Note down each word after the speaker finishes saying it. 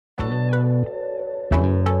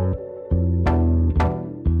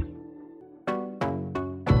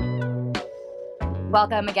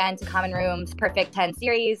Welcome again to Common Room's Perfect 10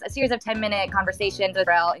 series, a series of 10-minute conversations with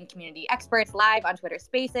DevRel and community experts live on Twitter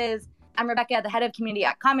Spaces. I'm Rebecca, the head of community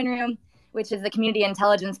at Common Room, which is the community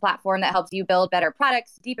intelligence platform that helps you build better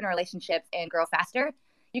products, deepen relationships, and grow faster.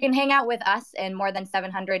 You can hang out with us and more than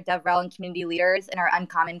 700 DevRel and community leaders in our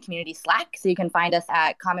Uncommon community Slack. So you can find us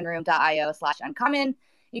at commonroom.io/uncommon.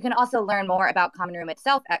 You can also learn more about Common Room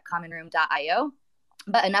itself at commonroom.io.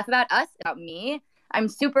 But enough about us, about me. I'm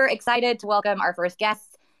super excited to welcome our first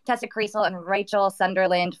guests, Tessa Kriesel and Rachel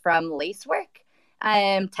Sunderland from Lacework.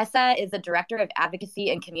 Tessa is the Director of Advocacy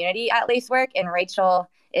and Community at Lacework, and Rachel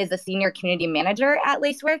is the Senior Community Manager at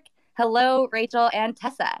Lacework. Hello, Rachel and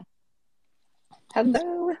Tessa.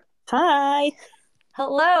 Hello. Hi.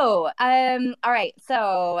 Hello. All right,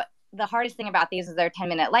 so the hardest thing about these is their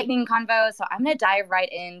 10-minute lightning convo, so I'm going to dive right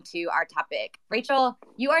into our topic. Rachel,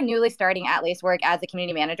 you are newly starting at Lacework as a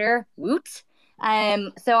community manager. Woot.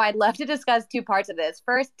 So I'd love to discuss two parts of this.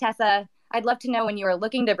 First, Tessa, I'd love to know when you were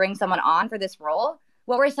looking to bring someone on for this role,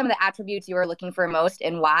 what were some of the attributes you were looking for most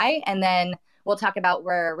and why? And then we'll talk about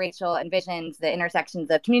where Rachel envisions the intersections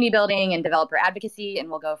of community building and developer advocacy, and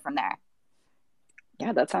we'll go from there.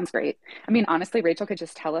 Yeah, that sounds great. I mean, honestly, Rachel could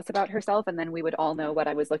just tell us about herself and then we would all know what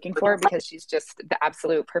I was looking for because she's just the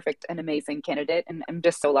absolute perfect and amazing candidate. And I'm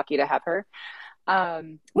just so lucky to have her.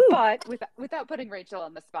 But without putting Rachel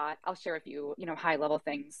on the spot, I'll share a few, high level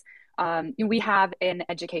things. We have an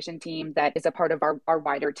education team that is a part of our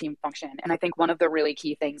wider team function. And I think one of the really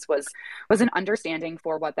key things was an understanding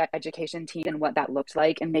for what that education team and what that looked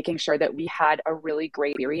like and making sure that we had a really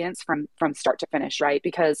great experience from start to finish, right?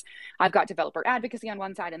 Because I've got developer advocacy on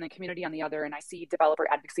one side and the community on the other. And I see developer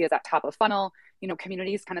advocacy as that top of funnel,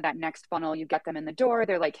 community is kind of that next funnel. You get them in the door.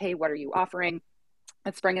 They're like, hey, what are you offering?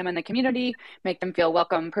 Let's bring them in the community, make them feel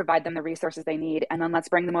welcome, provide them the resources they need, and then let's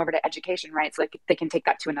bring them over to education, right? So they can take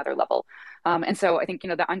that to another level. And so I think,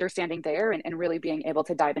 the understanding there and really being able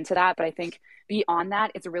to dive into that. But I think beyond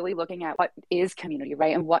that, it's really looking at what is community,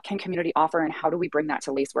 right? And what can community offer and how do we bring that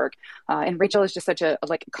to Lacework? And Rachel is just such a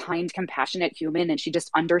kind, compassionate human, and she just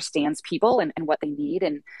understands people and what they need.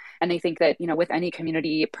 And I think that, with any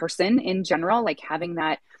community person in general, like having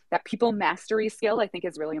that people mastery skill, I think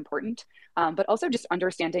is really important. But also just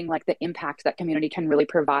understanding the impact that community can really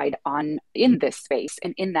provide in this space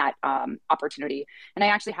and in that opportunity. And I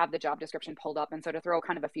actually have the job description pulled up. And so to throw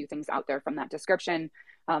kind of a few things out there from that description,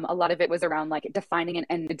 a lot of it was around defining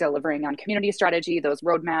and delivering on community strategy, those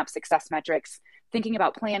roadmaps, success metrics, thinking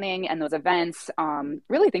about planning and those events,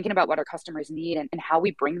 really thinking about what our customers need and how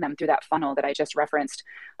we bring them through that funnel that I just referenced,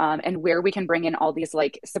 and where we can bring in all these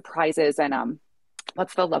surprises and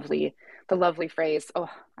what's the lovely phrase? Oh,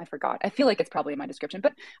 I forgot. I feel like it's probably in my description,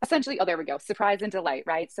 but essentially, oh, there we go. Surprise and delight,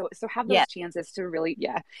 right? So have those chances to really,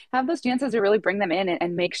 have those chances to really bring them in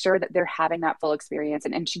and make sure that they're having that full experience.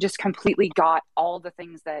 And she just completely got all the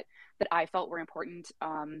things that I felt were important.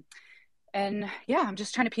 And I'm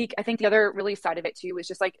just trying to peek. I think the other really side of it too is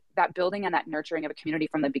just that building and that nurturing of a community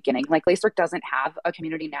from the beginning. Lacework doesn't have a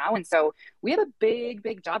community now. And so we have a big,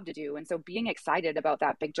 big job to do. And so being excited about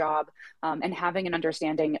that big job and having an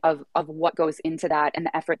understanding of what goes into that and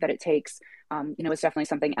the effort that it takes, is definitely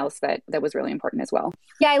something else that was really important as well.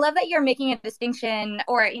 Yeah, I love that you're making a distinction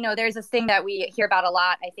or, there's this thing that we hear about a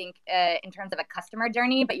lot, I think, in terms of a customer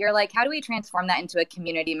journey, but you're like, how do we transform that into a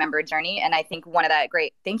community member journey? And I think one of that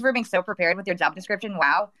thank you for being so prepared with your job description.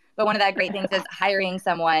 Wow. But one of that great things is hiring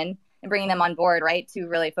someone and bringing them on board, right? To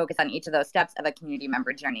really focus on each of those steps of a community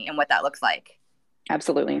member journey and what that looks like.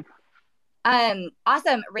 Absolutely.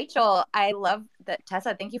 Awesome. Rachel, I love that.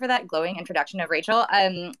 Tessa, thank you for that glowing introduction of Rachel.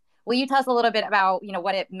 Will you tell us a little bit about,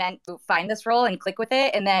 what it meant to find this role and click with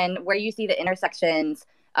it, and then where you see the intersections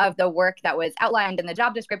of the work that was outlined in the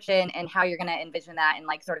job description and how you're going to envision that and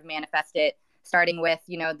sort of manifest it starting with,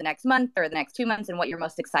 the next month or the next 2 months and what you're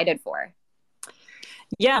most excited for?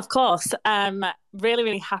 Yeah, of course. Really,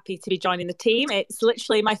 really happy to be joining the team. It's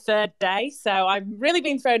literally my third day, so I've really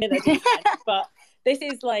been thrown in the deep end, but this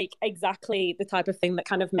is exactly the type of thing that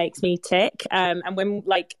kind of makes me tick. And when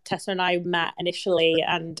Tessa and I met initially,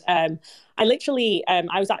 and I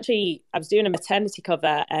was doing a maternity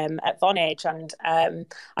cover at Vonage, and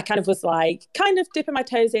I kind of was dipping my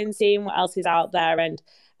toes in, seeing what else is out there. And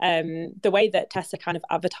the way that Tessa kind of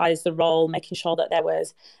advertised the role, making sure that there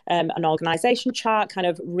was an organization chart, kind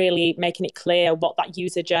of really making it clear what that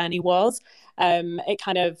user journey was.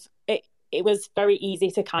 It was very easy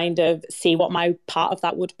to kind of see what my part of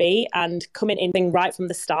that would be, and coming in right from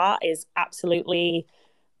the start is absolutely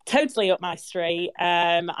totally up my street.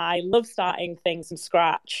 I love starting things from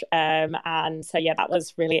scratch. And so, yeah, that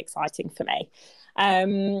was really exciting for me.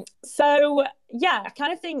 So, yeah, I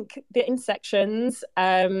kind of think the intersections,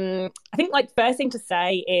 I think like first thing to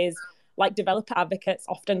say is like developer advocates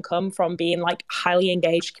often come from being like highly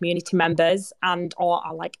engaged community members and or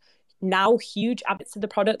are like now huge advocates of the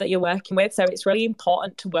product that you're working with. So it's really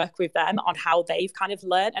important to work with them on how they've kind of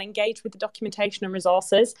learned and engaged with the documentation and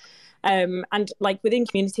resources. And like within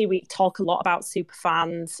community, we talk a lot about super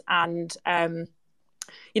fans and,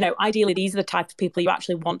 ideally these are the type of people you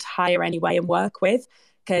actually want to hire anyway and work with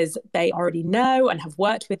because they already know and have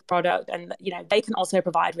worked with product and, they can also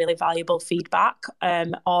provide really valuable feedback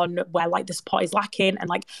on where like the support is lacking and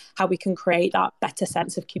like how we can create that better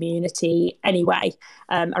sense of community anyway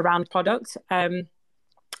around product. And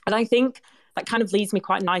I think that kind of leads me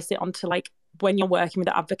quite nicely onto like when you're working with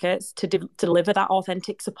the advocates to deliver that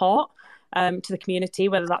authentic support to the community,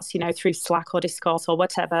 whether that's, through Slack or Discourse or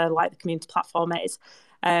whatever like the community platform is.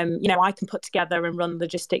 I can put together and run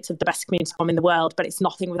logistics of the best community platform in the world, but it's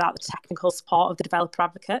nothing without the technical support of the developer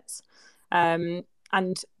advocates. And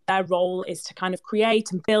their role is to kind of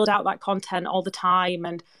create and build out that content all the time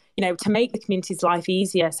and, to make the community's life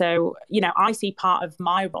easier. So, I see part of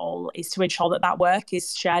my role is to ensure that work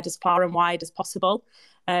is shared as far and wide as possible,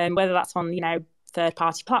 whether that's on,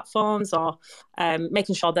 third-party platforms or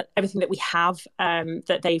making sure that everything that we have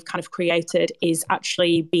that they've kind of created is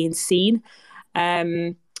actually being seen.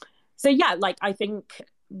 So yeah, like I think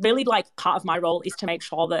really like part of my role is to make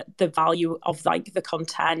sure that the value of like the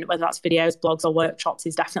content, whether that's videos, blogs or workshops,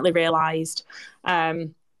 is definitely realized.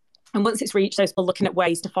 And once it's reached those people, looking at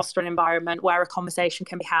ways to foster an environment where a conversation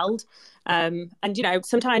can be held. And,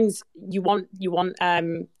 sometimes you want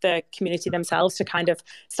the community themselves to kind of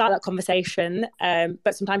start that conversation.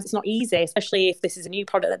 But sometimes it's not easy, especially if this is a new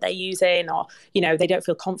product that they're using or, they don't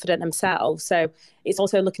feel confident themselves. So it's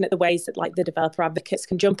also looking at the ways that like the developer advocates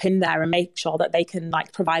can jump in there and make sure that they can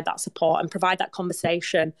like provide that support and provide that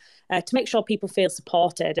conversation to make sure people feel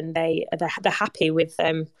supported and they're happy with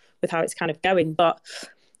how it's kind of going. But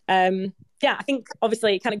I think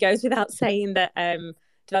obviously it kind of goes without saying that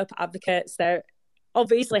developer advocates, they're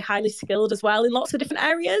obviously highly skilled as well in lots of different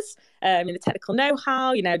areas, in the technical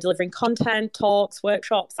know-how, delivering content, talks,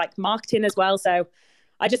 workshops, like marketing as well. So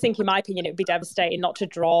I just think, in my opinion, it would be devastating not to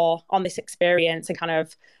draw on this experience and kind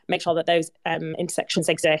of make sure that those intersections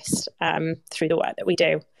exist through the work that we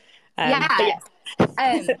do. No,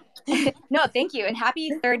 thank you. And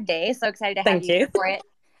happy third day. So excited to have you for it.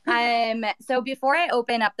 So before I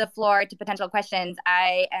open up the floor to potential questions,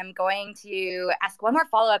 I am going to ask one more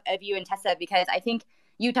follow-up of you and Tessa, because I think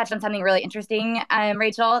you touched on something really interesting,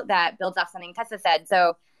 Rachel, that builds off something Tessa said.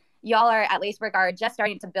 So y'all are at Lacework are just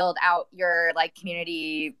starting to build out your like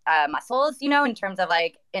community muscles, in terms of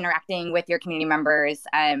like interacting with your community members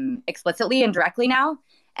explicitly and directly now.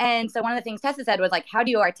 And so one of the things Tessa said was like, how do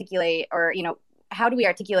you articulate or, how do we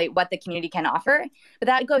articulate what the community can offer? But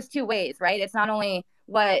that goes two ways, right? It's not only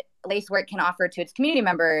what Lacework can offer to its community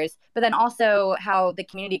members, but then also how the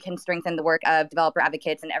community can strengthen the work of developer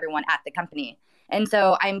advocates and everyone at the company. And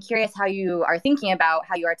so I'm curious how you are thinking about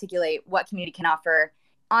how you articulate what community can offer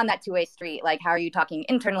on that two-way street. Like, how are you talking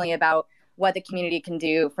internally about what the community can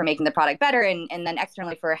do for making the product better, and then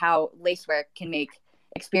externally for how Lacework can make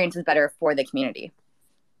experiences better for the community?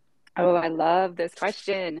 Oh, I love this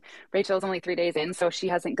question. Rachel's only 3 days in, so she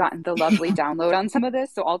hasn't gotten the lovely download on some of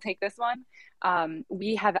this. So I'll take this one.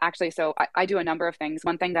 We have actually, so I do a number of things.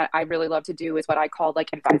 One thing that I really love to do is what I call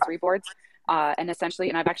like advisory boards. And essentially,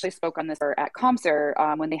 and I've actually spoke on this at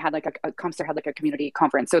ComSer when they had like a ComSer had like a community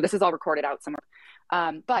conference. So this is all recorded out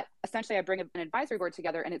somewhere. But essentially, I bring an advisory board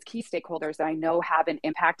together, and it's key stakeholders that I know have an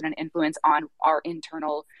impact and an influence on our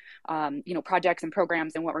internal, projects and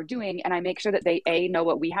programs and what we're doing. And I make sure that they A, know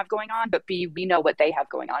what we have going on, but B, we know what they have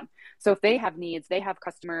going on. So if they have needs, they have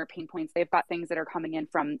customer pain points, they've got things that are coming in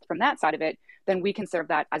from that side of it, then we can serve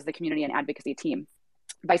that as the community and advocacy team.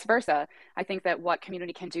 Vice versa, I think that what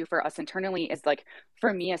community can do for us internally is like,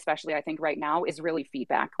 for me especially, I think right now is really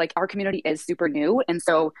feedback. Like, our community is super new. And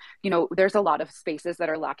so, there's a lot of spaces that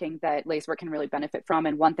are lacking that Lacework can really benefit from.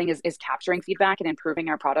 And one thing is capturing feedback and improving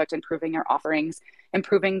our product, improving our offerings,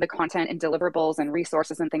 improving the content and deliverables and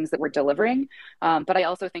resources and things that we're delivering. But I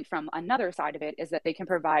also think from another side of it is that they can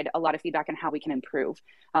provide a lot of feedback on how we can improve.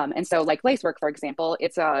 And so like Lacework, for example,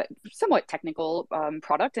 it's a somewhat technical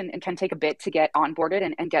product and can take a bit to get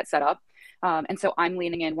onboarded and get set up. And so I'm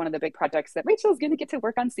leaning in. One of the big projects that Rachel's going to get to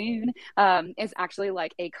work on soon is actually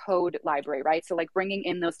like a code library, right? So like bringing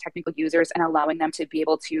in those technical users and allowing them to be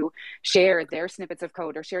able to share their snippets of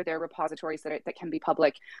code or share their repositories that can be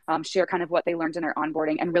public, share kind of what they learned in their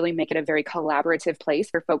onboarding, and really make it a very collaborative place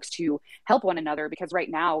for folks to help one another. Because right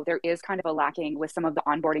now there is kind of a lacking with some of the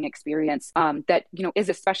onboarding experience that, you know, is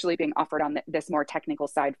especially being offered on this more technical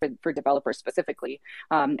side for developers specifically.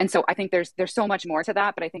 And so I think there's so much more to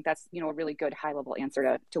that, but I think that's, you know, a really good high level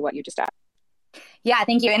answer to what you just asked. Yeah,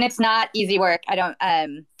 thank you. And it's not easy work. I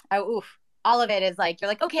don't, all of it is like, you're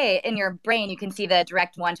like, okay, in your brain, you can see the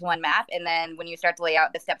direct one-to-one map. And then when you start to lay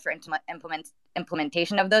out the steps for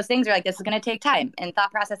implementation of those things, you're like, this is going to take time and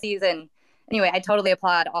thought processes. And anyway, I totally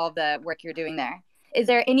applaud all of the work you're doing there. Is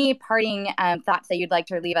there any parting thoughts that you'd like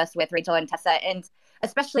to leave us with, Rachel and Tessa? And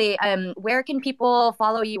especially, where can people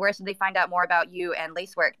follow you? Where should they find out more about you and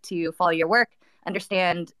Lacework to follow your work,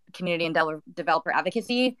 understand community and developer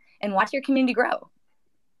advocacy, and watch your community grow?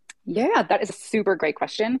 Yeah, that is a super great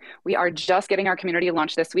question. We are just getting our community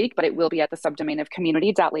launched this week, but it will be at the subdomain of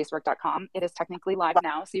community.lacework.com. It is technically live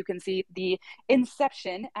now, so you can see the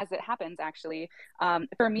inception as it happens, actually.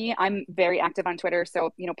 For me, I'm very active on Twitter,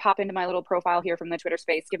 so, you know, pop into my little profile here from the Twitter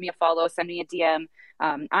space, give me a follow, send me a DM.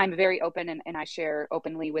 I'm very open and I share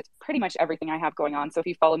openly with pretty much everything I have going on. So if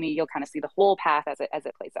you follow me, you'll kind of see the whole path as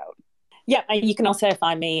it plays out. Yeah, you can also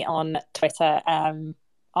find me on Twitter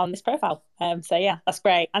on this profile. So yeah, that's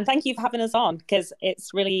great. And thank you for having us on, because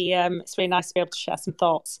it's really nice to be able to share some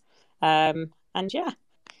thoughts. And yeah.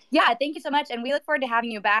 Yeah, thank you so much. And we look forward to having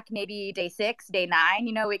you back maybe day 6, day 9.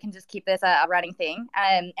 You know, we can just keep this a running thing.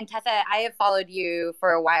 And Tessa, I have followed you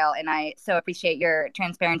for a while, and I so appreciate your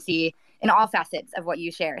transparency in all facets of what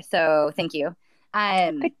you share. So thank you.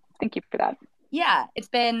 Thank you for that. Yeah, it's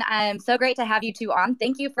been so great to have you two on.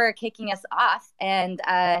 Thank you for kicking us off. And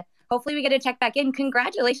hopefully we get to check back in.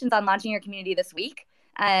 Congratulations on launching your community this week.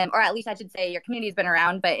 Or at least I should say your community has been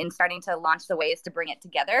around, but in starting to launch the ways to bring it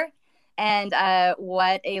together. And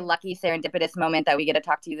what a lucky serendipitous moment that we get to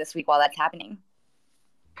talk to you this week while that's happening.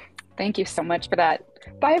 Thank you so much for that.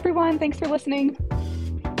 Bye, everyone. Thanks for listening.